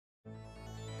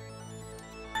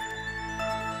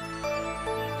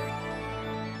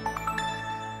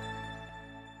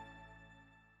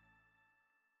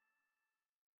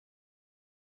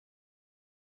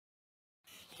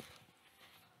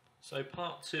So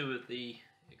part 2 of the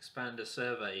XPander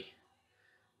survey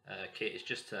kit is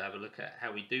just to have a look at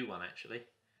how we do one actually.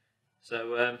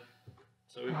 So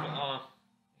we've got our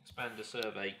XPander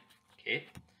survey kit.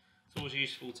 It's always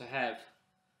useful to have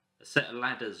a set of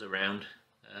ladders around.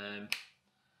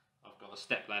 I've got a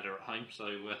step ladder at home, so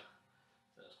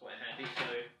that's quite handy.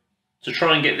 So to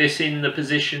try and get this in the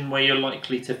position where you're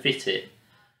likely to fit it.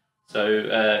 So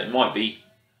it might be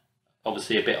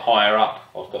obviously a bit higher up.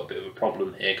 I've got a bit of a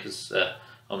problem here because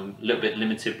I'm a little bit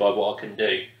limited by what I can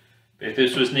do. But if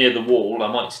this was near the wall,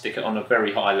 I might stick it on a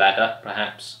very high ladder,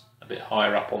 perhaps a bit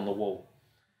higher up on the wall.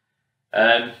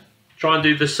 Try and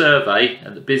do the survey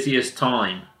at the busiest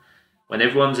time, when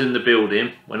everyone's in the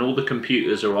building, when all the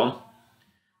computers are on,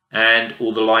 and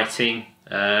all the lighting,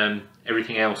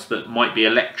 everything else that might be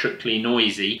electrically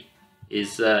noisy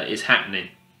is happening.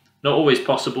 Not always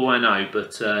possible, I know,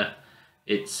 but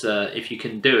it's if you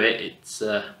can do it, it's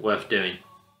worth doing.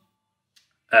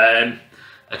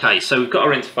 Okay, so we've got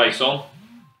our interface on.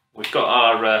 We've got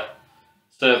our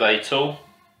survey tool.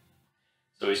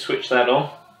 So we switch that on,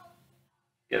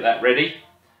 get that ready.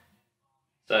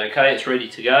 So okay, it's ready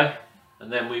to go.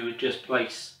 And then we would just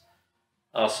place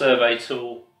our survey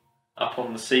tool up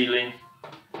on the ceiling.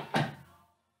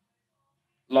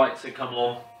 Lights that come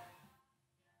on.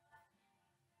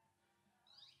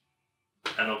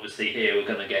 And obviously here we're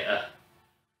going to get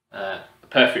a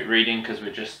perfect reading because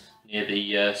we're just near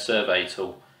the survey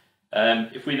tool.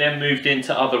 If we then moved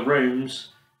into other rooms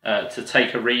to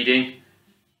take a reading,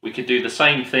 we could do the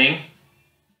same thing.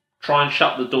 Try and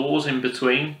shut the doors in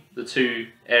between the two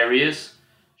areas.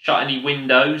 Shut any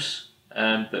windows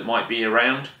that might be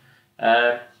around.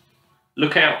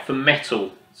 Look out for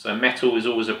metal. So metal is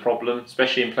always a problem,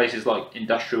 especially in places like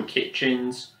industrial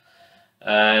kitchens.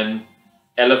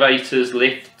 Elevators,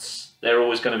 lifts, they're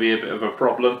always going to be a bit of a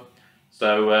problem.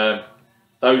 So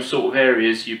those sort of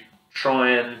areas you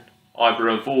try and either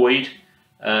avoid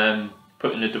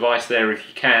putting a device there if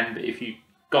you can, but if you've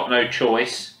got no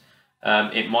choice,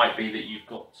 it might be that you've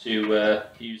got to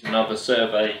use another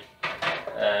survey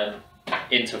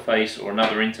interface or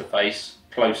another interface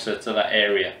closer to that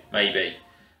area, maybe.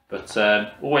 But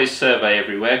always survey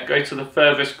everywhere. Go to the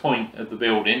furthest point of the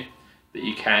building that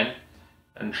you can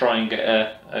and try and get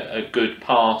a good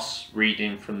pass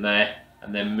reading from there,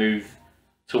 and then move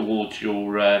towards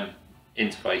your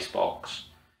interface box.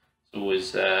 It's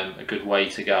always a good way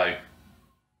to go.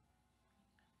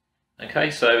 Okay,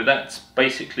 so that's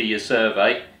basically your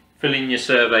survey. Fill in your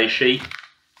survey sheet.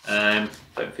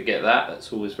 Don't forget that,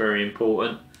 that's always very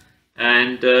important.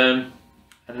 And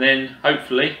then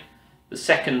hopefully the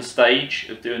second stage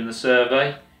of doing the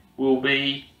survey will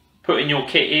be putting your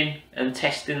kit in and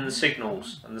testing the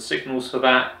signals. And the signals for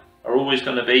that are always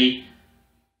going to be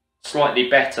slightly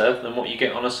better than what you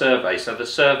get on a survey. So the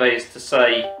survey is to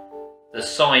say the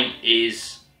site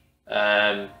is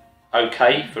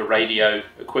okay for radio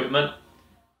equipment.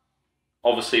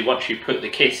 Obviously once you put the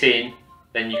kit in,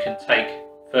 then you can take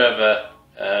further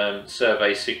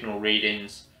survey signal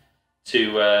readings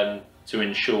to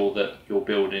ensure that your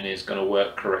building is going to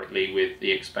work correctly with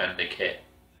the XPander kit.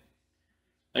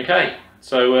 Okay,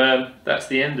 so that's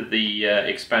the end of the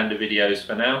XPander videos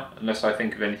for now, unless I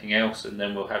think of anything else, and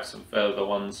then we'll have some further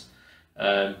ones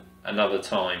another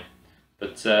time.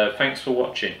 But thanks for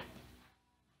watching.